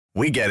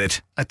We get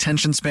it.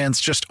 Attention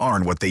spans just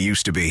aren't what they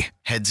used to be.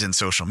 Heads in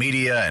social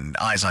media and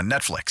eyes on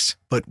Netflix.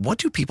 But what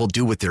do people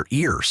do with their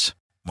ears?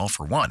 Well,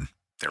 for one,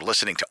 they're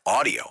listening to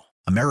audio.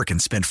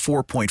 Americans spend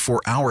 4.4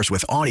 hours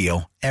with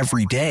audio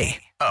every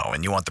day. Oh,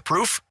 and you want the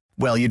proof?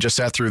 Well, you just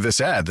sat through this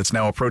ad that's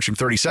now approaching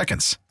 30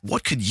 seconds.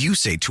 What could you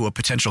say to a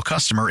potential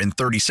customer in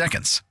 30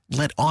 seconds?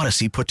 Let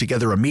Odyssey put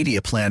together a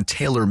media plan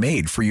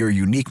tailor-made for your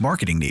unique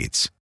marketing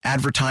needs.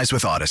 Advertise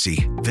with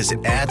Odyssey.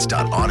 Visit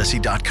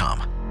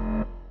ads.odyssey.com.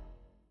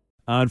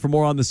 And for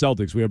more on the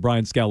Celtics, we have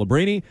Brian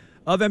Scalabrine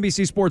of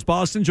NBC Sports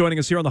Boston joining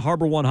us here on the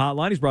Harbor One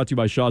Hotline. He's brought to you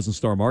by Shaw's and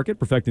Star Market,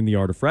 perfecting the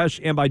art of fresh,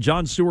 and by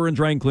John Sewer and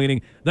Drain Cleaning,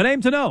 the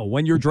name to know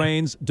when your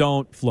drains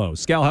don't flow.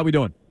 Scal, how we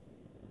doing?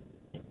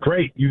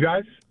 Great. You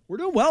guys? We're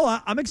doing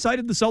well. I'm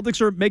excited the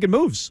Celtics are making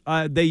moves.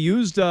 They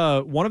used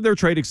one of their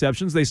trade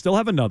exceptions. They still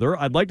have another.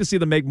 I'd like to see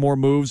them make more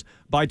moves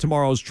by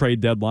tomorrow's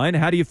trade deadline.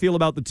 How do you feel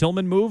about the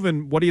Tillman move,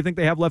 and what do you think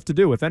they have left to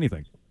do, if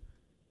anything?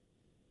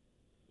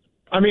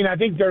 I mean, I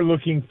think they're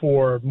looking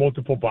for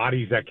multiple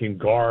bodies that can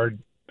guard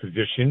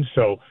positions.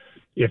 So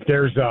if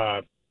there's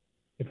a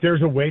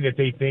way that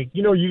they think,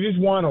 you just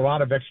want a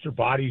lot of extra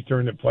bodies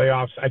during the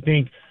playoffs. I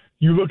think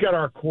you look at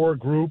our core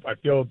group, I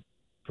feel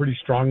pretty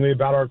strongly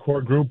about our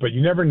core group, but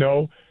you never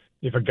know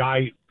if a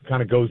guy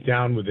kind of goes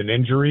down with an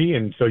injury.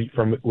 And so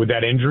with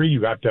that injury,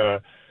 you have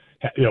to,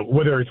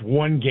 whether it's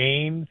one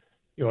game,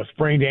 a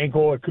sprained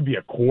ankle, it could be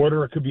a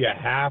quarter, it could be a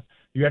half.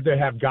 You have to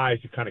have guys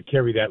to kind of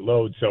carry that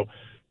load. So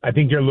I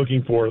think they're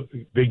looking for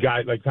big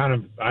guys, like kind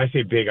of, I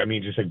say big, I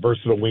mean just like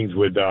versatile wings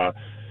with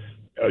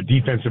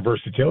defensive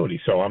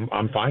versatility. So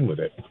I'm fine with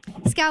it.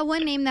 Scal,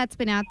 one name that's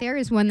been out there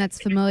is one that's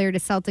familiar to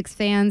Celtics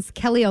fans,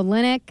 Kelly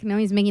Olynyk. I know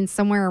he's making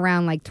somewhere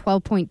around like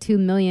 $12.2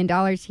 million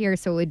here,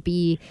 so it would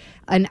be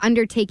an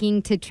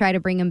undertaking to try to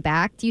bring him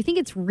back. Do you think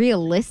it's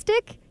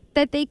realistic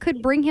that they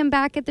could bring him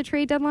back at the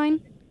trade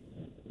deadline?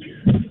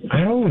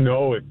 I don't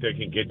know if they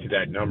can get to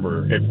that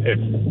number.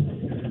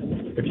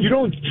 If you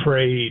don't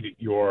trade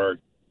your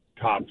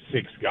top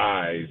six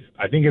guys,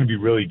 I think it'd be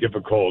really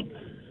difficult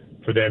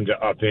for them to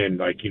up in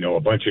a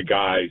bunch of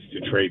guys to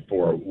trade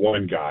for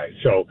one guy.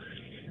 So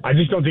I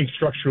just don't think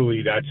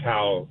structurally that's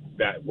how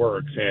that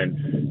works.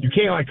 And you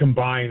can't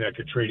combine a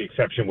trade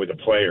exception with a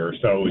player.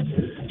 So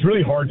it's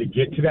really hard to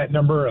get to that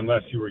number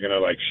unless you were going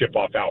to ship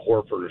off Al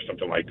Horford or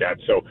something like that.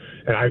 So,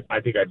 and I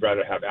think I'd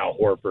rather have Al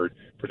Horford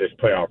for this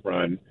playoff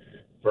run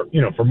for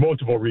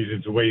multiple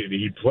reasons, the way that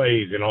he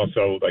plays and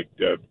also that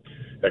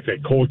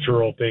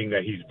cultural thing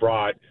that he's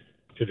brought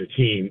to the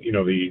team,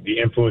 the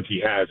influence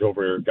he has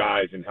over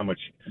guys and how much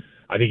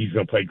I think he's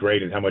going to play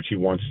great and how much he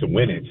wants to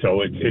win it.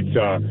 So I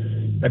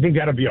think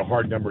that'll be a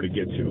hard number to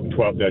get to,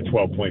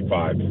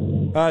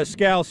 12.5.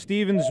 Scal,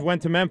 Stevens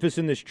went to Memphis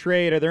in this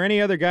trade. Are there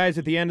any other guys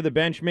at the end of the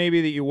bench maybe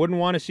that you wouldn't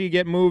want to see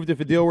get moved if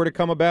a deal were to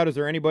come about? Is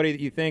there anybody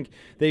that you think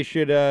they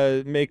should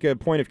make a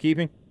point of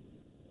keeping?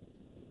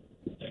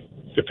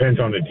 Depends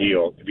on the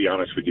deal, to be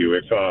honest with you.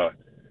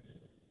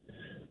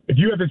 If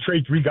you have to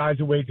trade three guys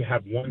away to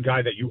have one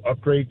guy that you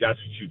upgrade, that's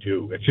what you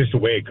do. It's just the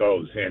way it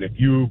goes. And if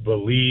you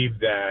believe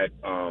that,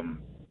 that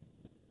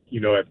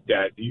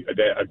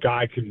a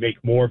guy can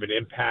make more of an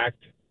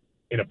impact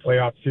in a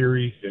playoff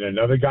series than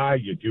another guy,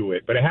 you do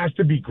it. But it has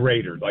to be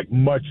greater,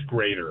 much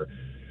greater.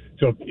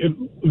 So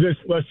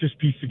let's just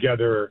piece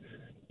together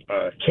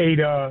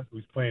Kada,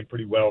 who's playing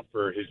pretty well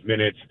for his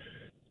minutes,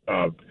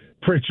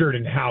 Pritchard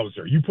and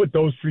Hauser. You put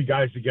those three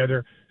guys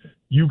together,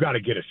 you got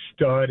to get a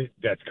stud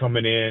that's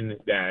coming in,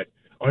 that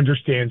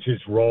understands his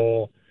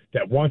role,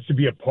 that wants to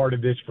be a part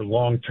of this for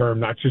long term,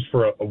 not just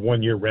for a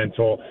 1 year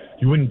rental.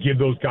 You wouldn't give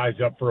those guys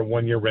up for a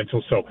 1 year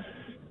rental. So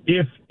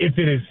if it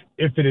is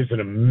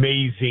an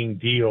amazing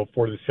deal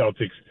for the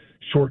Celtics,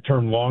 short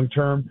term, long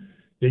term,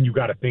 then you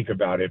got to think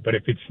about it. But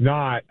if it's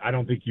not, I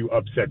don't think you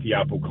upset the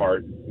apple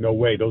cart. No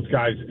way. Those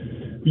guys,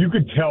 you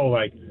could tell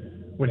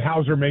when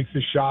Hauser makes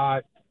the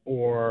shot,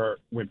 or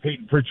when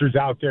Peyton Pritchard's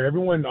out there,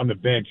 everyone on the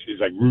bench is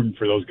rooting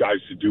for those guys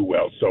to do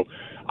well. So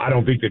I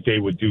don't think that they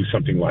would do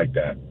something like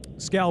that.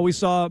 Scal, we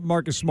saw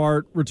Marcus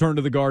Smart return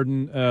to the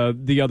Garden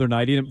the other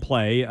night. He didn't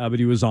play, but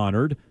he was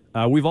honored.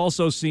 We've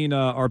also seen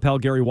our pal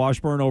Gary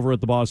Washburn over at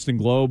the Boston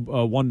Globe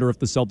wonder if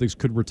the Celtics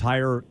could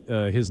retire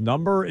his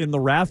number in the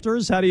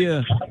rafters. How do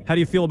you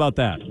feel about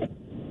that?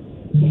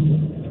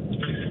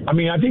 I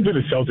mean, I think for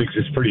the Celtics,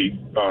 it's pretty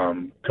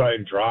cut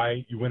and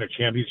dry. You win a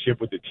championship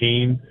with the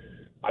team,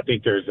 I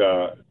think there's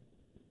a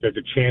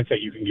chance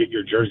that you can get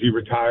your jersey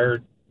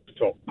retired.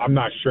 So I'm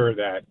not sure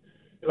that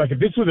if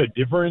this was a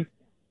different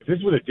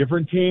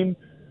team,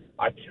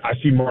 I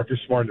see Marcus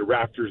Smart in the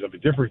rafters of a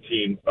different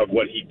team of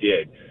what he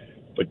did.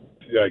 But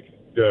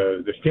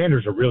the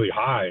standards are really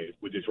high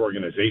with this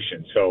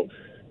organization. So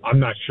I'm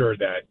not sure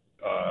that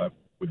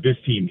with this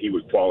team he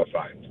would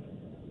qualify.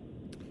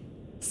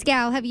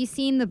 Scal, have you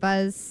seen the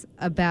buzz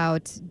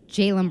about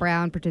Jaylen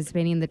Brown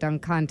participating in the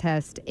dunk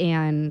contest?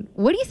 And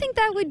what do you think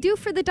that would do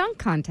for the dunk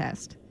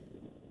contest?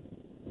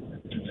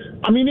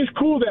 I mean, it's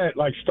cool that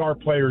star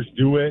players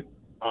do it.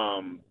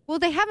 Well,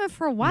 they haven't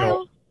for a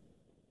while.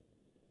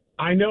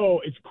 I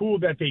know it's cool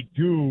that they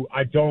do.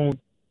 I don't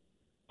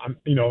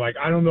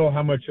I don't know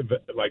how much of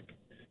it, like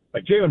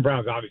Jaylen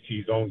Brown's obviously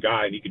his own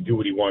guy and he can do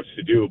what he wants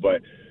to do,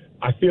 but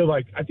I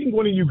think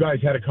one of you guys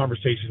had a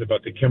conversation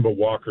about the Kemba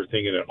Walker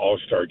thing in an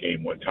All-Star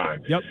game one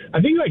time. Yep.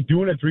 I think like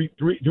doing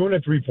a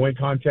three-point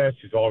contest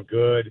is all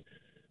good.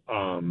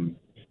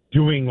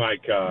 Doing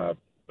like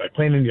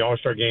playing in the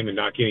All-Star game and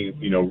not getting,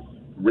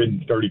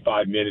 ridden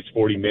 35 minutes,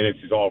 40 minutes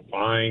is all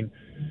fine.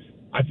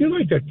 I feel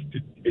like that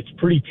it's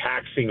pretty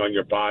taxing on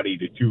your body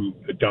to do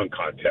a dunk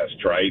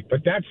contest, right?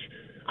 But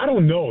I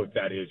don't know if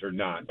that is or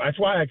not. That's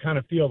why I kind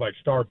of feel like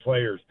star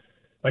players,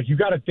 like you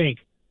got to think,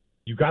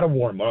 you got to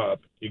warm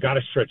up, you got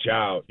to stretch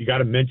out, you got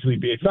to mentally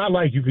be. It's not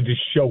like you could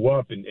just show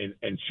up and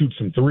shoot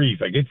some threes.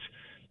 Like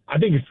I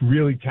think it's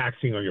really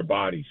taxing on your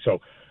body. So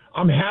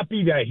I'm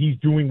happy that he's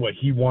doing what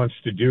he wants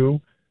to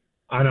do.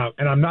 I'm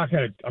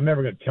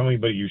never gonna tell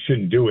anybody you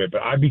shouldn't do it,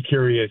 but I'd be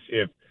curious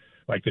if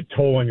like the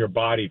toll on your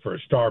body for a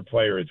star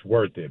player, it's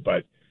worth it.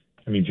 But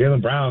I mean,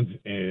 Jaylen Brown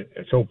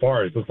so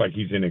far it looks like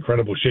he's in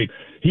incredible shape.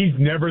 He's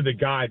never the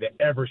guy that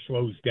ever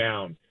slows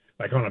down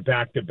like on a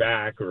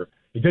back-to-back, or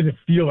it doesn't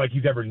feel like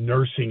he's ever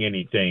nursing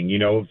anything,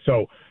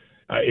 So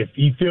if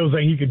he feels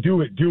like he can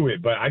do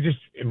it. But I just,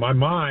 in my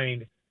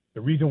mind,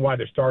 the reason why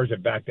the Stars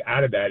have backed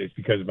out of that is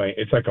because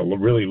it's like a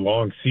really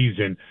long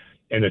season,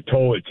 and the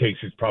toll it takes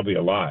is probably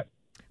a lot.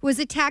 Was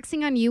it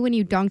taxing on you when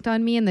you dunked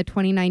on me in the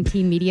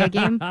 2019 media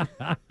game?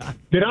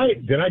 Did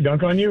I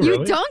dunk on you? You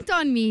really? dunked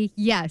on me,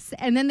 yes.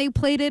 And then they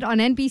played it on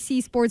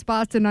NBC Sports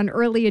Boston on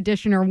Early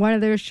Edition or one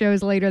of their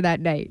shows later that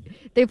night.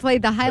 They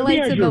played the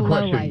highlights and the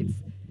lowlights.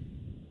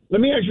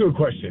 Let me ask you a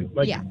question.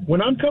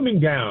 When I'm coming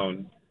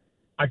down,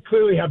 I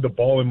clearly have the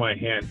ball in my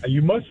hand.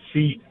 You must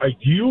see,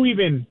 do you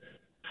even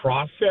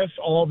process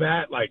all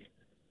that? Like,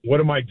 what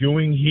am I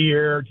doing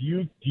here?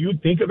 Do you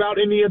think about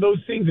any of those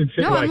things? And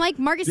say, no, I'm like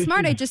Marcus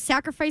Smart. I just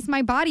sacrifice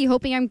my body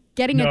hoping I'm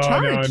getting a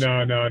charge.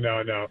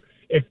 No.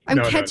 I'm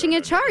catching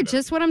a charge.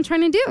 That's what I'm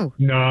trying to do.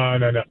 No.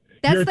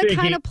 That's the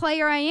kind of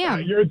player I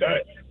am.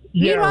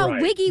 Meanwhile,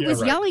 Wiggy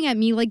was yelling at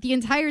me like the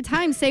entire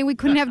time, saying we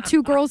couldn't have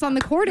two girls on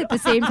the court at the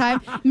same time.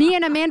 Me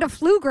and Amanda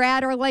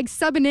Pflugrad are like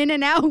subbing in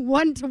and out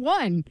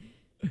 1-to-1.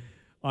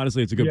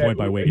 Honestly, it's a good point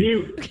by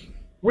Wiggy.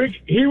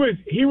 He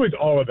was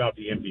all about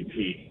the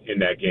MVP in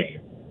that game.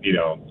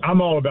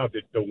 I'm all about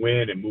the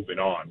win and moving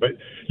on. But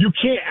you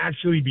can't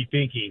actually be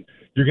thinking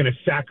you're going to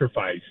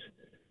sacrifice.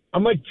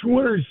 I'm like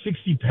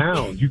 260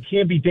 pounds. You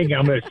can't be thinking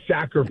I'm going to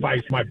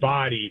sacrifice my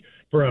body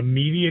for a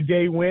media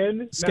day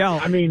win.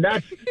 Scal.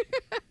 That's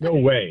no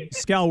way.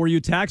 Scal, were you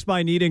taxed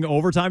by needing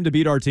overtime to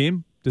beat our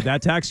team? Did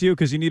that tax you?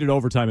 Because you needed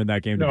overtime in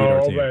that game to beat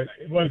our team. No,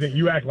 but it wasn't.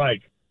 You act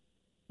like,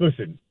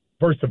 listen,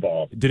 first of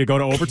all. Did it go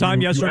to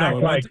overtime, yes or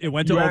no? It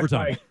went to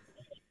overtime.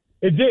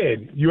 It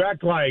did. You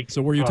act like.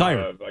 So were you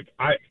tired?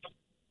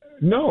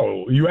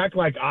 No, you act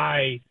like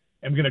I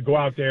am going to go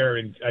out there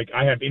and like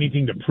I have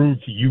anything to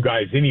prove to you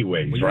guys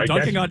anyways, you were right?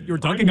 Dunking on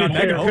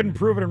Mego. Couldn't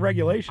prove it in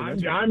regulation.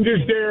 I'm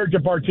just there to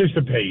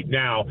participate.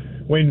 Now,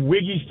 when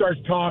Wiggy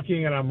starts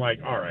talking, and I'm like,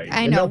 all right.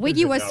 I know.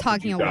 Wiggy was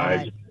talking a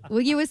lot.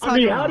 Wiggy was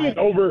talking a lot.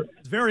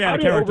 It's very out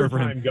of character for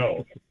him.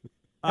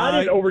 How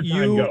did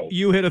overtime go?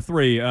 You hit a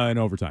 3 in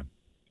overtime.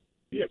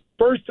 Yeah,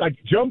 first,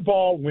 jump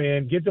ball,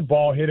 win, get the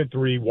ball, hit a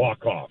 3,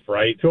 walk off,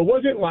 right? So it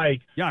wasn't like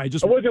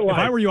if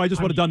I were you, I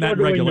just would have done that in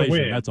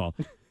regulation. That's all.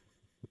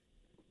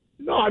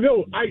 No, I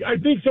know. I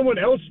think someone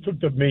else took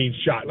the main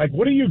shot. Like,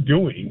 what are you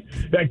doing?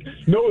 Like,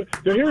 no.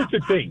 So here's the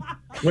thing: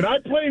 when I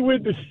play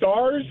with the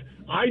Stars,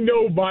 I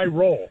know my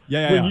role.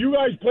 When you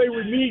guys play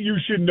with me, you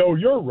should know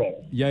your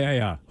role.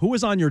 Yeah. Who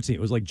was on your team?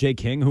 It was like Jay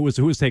King. Who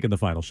was taking the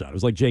final shot? It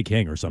was like Jay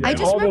King or something. I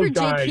just remember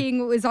Jay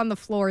King was on the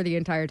floor the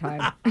entire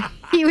time.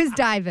 He was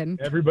diving.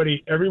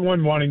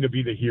 Everyone wanting to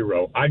be the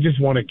hero. I just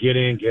want to get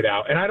in, get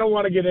out, and I don't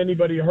want to get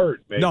anybody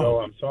hurt. Mego, no,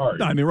 I'm sorry.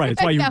 No, I mean, right.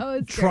 It's why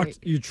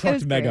you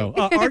trucked Mego.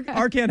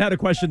 Arcand had a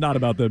question not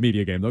about the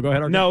media game, though. Go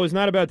ahead, Arcand. No, it was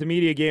not about the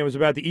media game. It was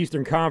about the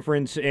Eastern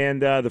Conference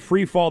and the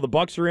free fall the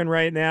Bucks are in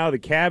right now. The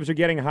Cavs are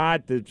getting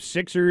hot. The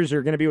Sixers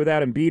are going to be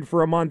without Embiid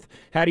for a month.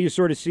 How do you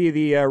sort of see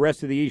the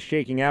rest of the East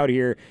shaking out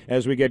here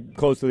as we get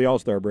close to the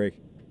All-Star break?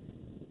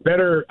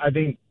 Better, I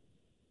think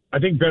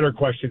better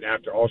question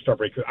after All-Star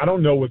break, because I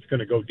don't know what's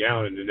going to go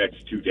down in the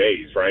next 2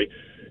 days, right?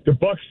 The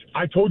Bucks,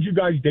 I told you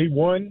guys day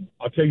one,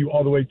 I'll tell you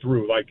all the way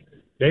through,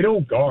 they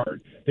don't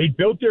guard. They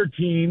built their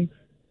team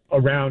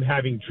around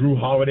having Drew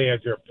Holiday as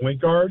their point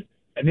guard,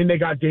 and then they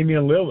got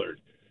Damian Lillard.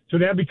 So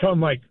now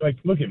become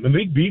look at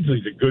Malik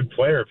Beasley's a good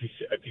player if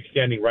he's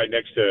standing right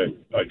next to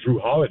Drew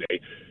Holiday,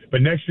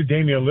 but next to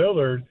Damian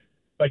Lillard,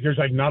 there's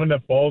not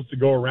enough balls to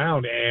go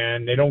around,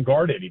 and they don't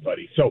guard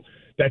anybody. So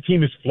that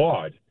team is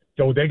flawed.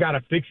 So they got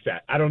to fix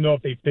that. I don't know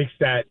if they fix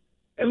that.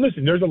 And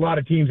listen, there's a lot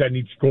of teams that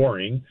need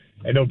scoring,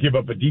 and they'll give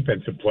up a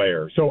defensive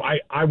player. So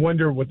I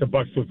wonder what the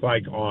Bucks look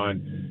like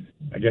on,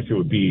 I guess it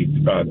would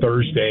be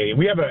Thursday. And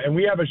we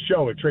have a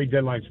show, a trade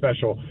deadline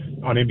special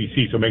on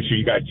NBC. So make sure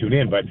you guys tune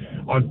in. But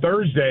on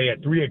Thursday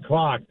at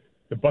 3:00,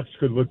 the Bucks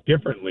could look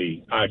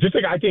differently. Just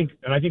like I think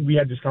we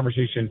had this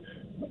conversation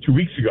 2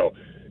 weeks ago.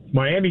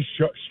 Miami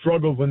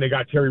struggled when they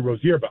got Terry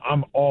Rozier, but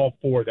I'm all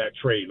for that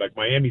trade.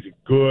 Miami's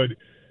a good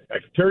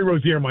Like Terry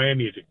Rozier in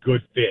Miami is a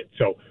good fit.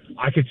 So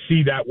I could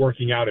see that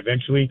working out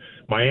eventually.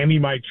 Miami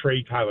might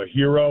trade Tyler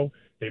Hero.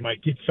 They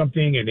might get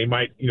something, and they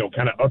might,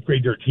 kind of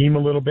upgrade their team a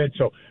little bit.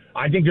 So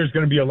I think there's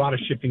going to be a lot of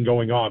shifting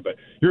going on. But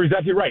you're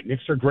exactly right.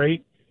 Knicks are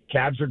great.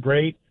 Cavs are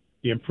great.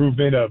 The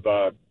improvement of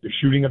the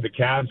shooting of the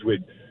Cavs with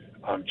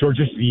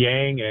Georges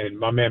Niang and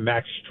my man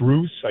Max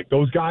Strus, like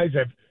those guys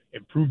have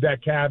improved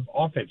that Cav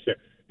offense.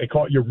 They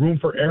call it your room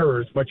for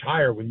error is much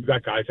higher when you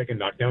got guys that can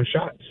knock down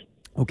shots.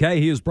 Okay,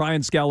 he is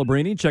Brian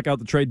Scalabrine. Check out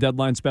the trade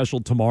deadline special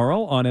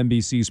tomorrow on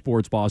NBC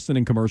Sports Boston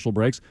in commercial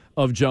breaks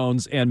of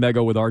Jones and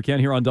Mego with Arcand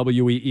here on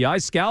WEEI.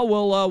 Scal,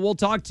 we'll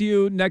talk to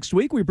you next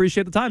week. We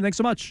appreciate the time. Thanks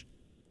so much.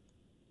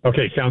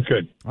 Okay, sounds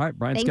good. All right,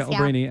 Brian Thanks,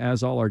 Scalabrine,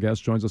 as all our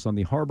guests, joins us on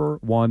the Harbor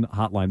One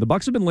hotline. The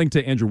Bucks have been linked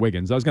to Andrew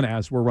Wiggins. I was going to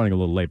ask, we're running a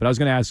little late, but I was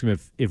going to ask him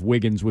if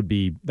Wiggins would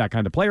be that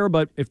kind of player,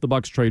 but if the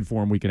Bucks trade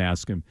for him, we can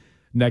ask him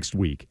next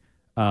week.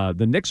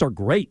 The Knicks are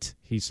great,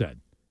 he said.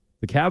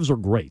 The Cavs are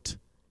great.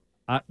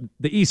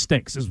 The East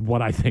stinks, is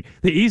what I think.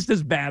 The East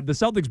is bad. The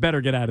Celtics better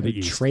get out of the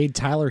East. Trade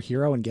Tyler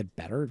Hero and get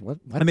better? What?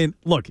 I mean,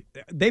 look,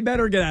 they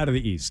better get out of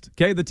the East.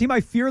 Okay, the team I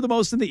fear the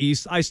most in the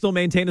East, I still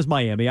maintain is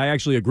Miami. I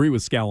actually agree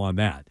with Scal on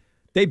that.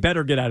 They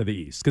better get out of the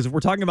East, because if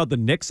we're talking about the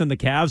Knicks and the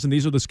Cavs, and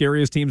these are the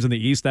scariest teams in the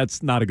East,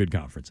 that's not a good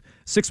conference.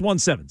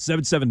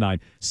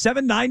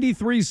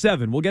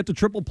 617-779-7937. We'll get to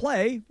Triple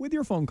Play with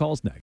your phone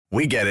calls next.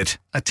 We get it.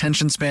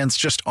 Attention spans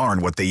just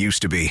aren't what they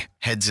used to be.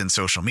 Heads in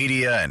social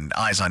media and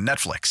eyes on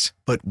Netflix.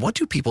 But what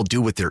do people do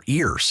with their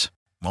ears?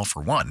 Well,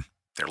 for one,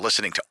 they're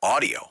listening to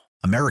audio.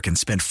 Americans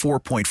spend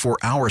 4.4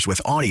 hours with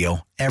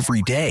audio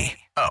every day.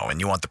 Oh, and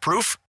you want the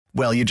proof?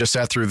 Well, you just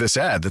sat through this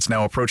ad that's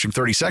now approaching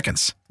 30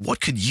 seconds.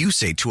 What could you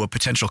say to a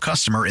potential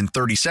customer in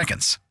 30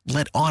 seconds?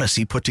 Let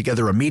Odyssey put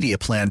together a media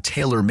plan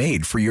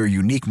tailor-made for your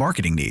unique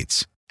marketing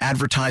needs.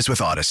 Advertise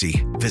with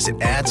Odyssey.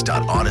 Visit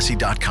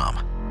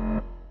ads.odyssey.com.